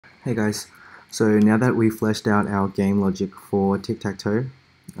Hey guys, so now that we've fleshed out our game logic for Tic Tac Toe,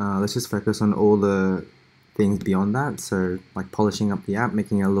 let's just focus on all the things beyond that. So like polishing up the app,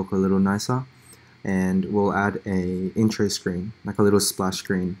 making it look a little nicer, and we'll add a intro screen, like a little splash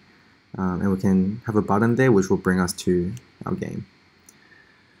screen, and we can have a button there which will bring us to our game.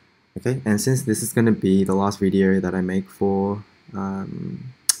 Okay, and since this is going to be the last video that I make for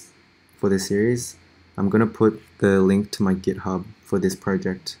this series, I'm going to put the link to my GitHub for this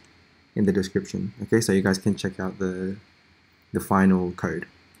project in the description. Okay, so you guys can check out the final code.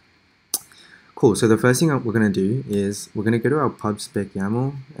 Cool, so the first thing we're going to do is we're going to go to our pub spec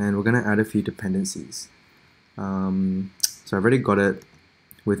YAML and we're going to add a few dependencies. So I've already got it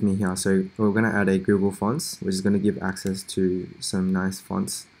with me here. So we're going to add a Google Fonts, which is going to give access to some nice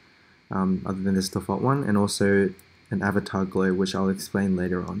fonts other than this default one, and also an avatar glow, which I'll explain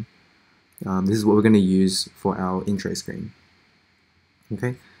later on. This is what we're going to use for our intro screen.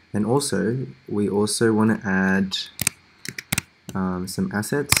 Okay, and also we also want to add some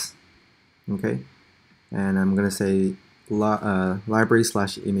assets. Okay, and I'm going to say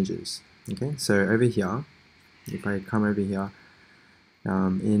library/images. Okay, so over here, if I come over here, I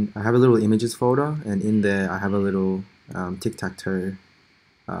have a little images folder, and in there I have a little Tic Tac Toe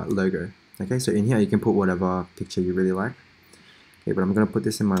logo. Okay, so in here you can put whatever picture you really like. Okay, but I'm going to put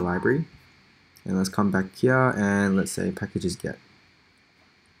this in my library, and let's come back here and let's say packages get.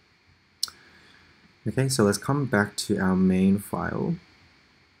 Okay, so let's come back to our main file.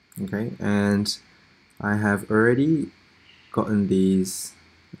 Okay, and I have already gotten these.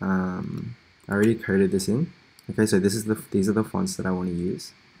 I already coded this in. Okay, so these are the fonts that I want to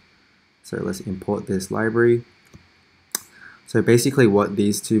use. So let's import this library. So basically, what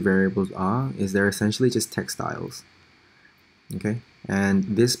these two variables are is they're essentially just text styles. Okay, and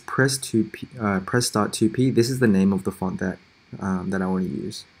this press start 2p. This is the name of the font that that I want to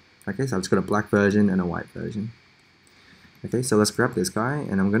use. Okay, so I've just got a black version and a white version. Okay, so let's grab this guy,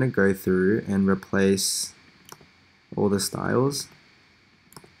 and I'm going to go through and replace all the styles.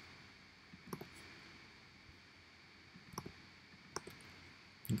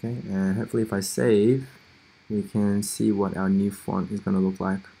 Okay, and hopefully if I save, we can see what our new font is going to look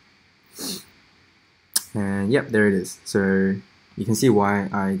like. And yep, there it is. So you can see why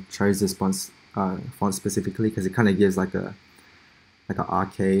I chose this font specifically, because it kind of gives like an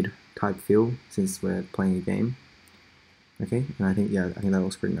arcade type feel since we're playing a game. Okay, and I think that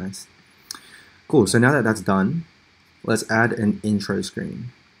looks pretty nice. Cool, so now that that's done, let's add an intro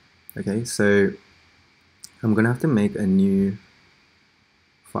screen. Okay, so I'm gonna have to make a new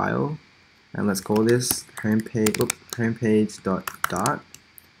file, and let's call this homepage.dart,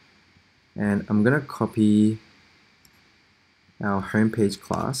 and I'm gonna copy our homepage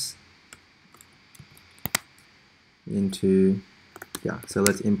class into, so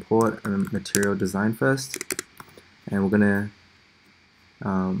let's import material design first, and we're gonna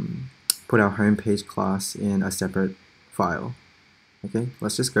put our homepage class in a separate file. Okay,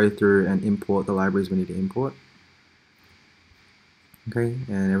 let's just go through and import the libraries we need to import. Okay,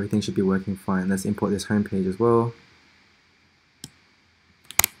 and everything should be working fine. Let's import this homepage as well.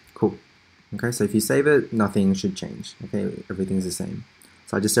 Cool. Okay, so if you save it, nothing should change. Okay, everything's the same.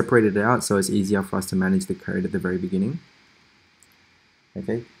 So I just separated it out so it's easier for us to manage the code at the very beginning.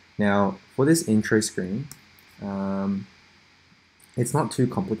 Okay, now for this intro screen, it's not too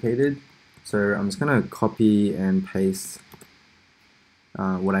complicated, so I'm just gonna copy and paste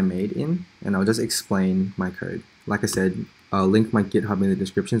what I made in, and I'll just explain my code. Like I said, I'll link my GitHub in the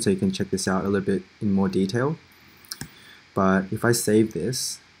description so you can check this out a little bit in more detail. But if I save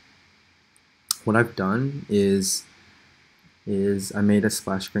this, what I've done is I made a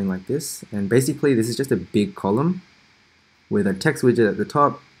splash screen like this, and basically this is just a big column with a text widget at the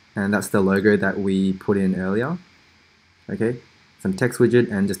top, and that's the logo that we put in earlier. Okay, some text widget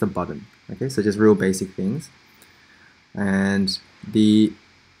and just a button. Okay, so just real basic things. And the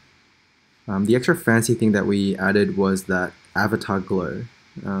extra fancy thing that we added was that avatar glow.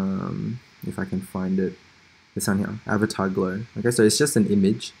 If I can find it, it's on here, avatar glow. Okay, so it's just an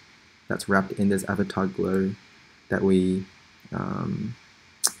image that's wrapped in this avatar glow that we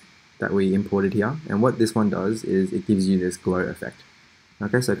imported here. And what this one does is it gives you this glow effect.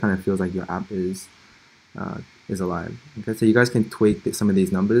 Okay, so it kind of feels like your app is alive. Okay, so you guys can tweak some of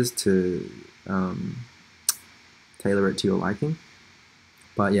these numbers to tailor it to your liking.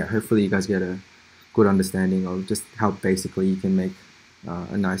 But yeah, hopefully you guys get a good understanding of just how basically you can make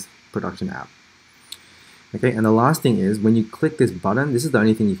a nice production app. Okay, and the last thing is when you click this button, this is the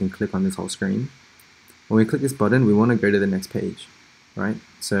only thing you can click on this whole screen. When we click this button, we want to go to the next page, right?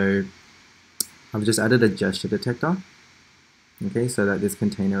 So I've just added a gesture detector. okay, so that this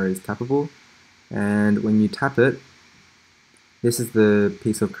container is tappable. And when you tap it, this is the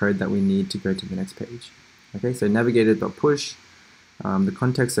piece of code that we need to go to the next page. Okay, so navigator.push, the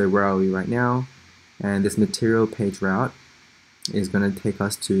context, so where are we right now, and this material page route is going to take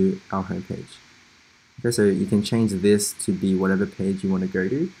us to our home page. Okay, so you can change this to be whatever page you want to go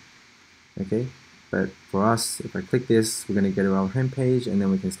to. Okay, but for us, if I click this, we're going to go to our home page, and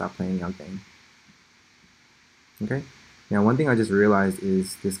then we can start playing our game. Okay, now one thing I just realized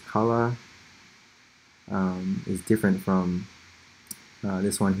is this color is different from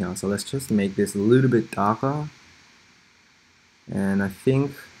this one here. So let's just make this a little bit darker, and I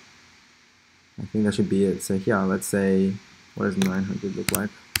think that should be it. So here, let's say, what does 900 look like?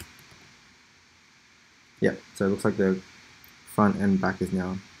 Yeah, so it looks like the front and back is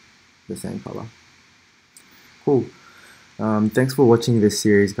now the same color. Cool. Thanks for watching this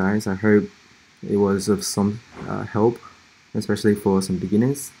series, guys. I hope it was of some help, especially for some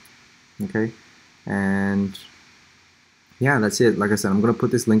beginners. Okay, and yeah, that's it. Like I said, I'm going to put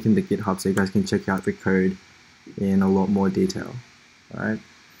this link in the GitHub so you guys can check out the code in a lot more detail. Alright,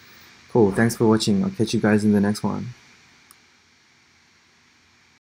 cool. Thanks for watching. I'll catch you guys in the next one.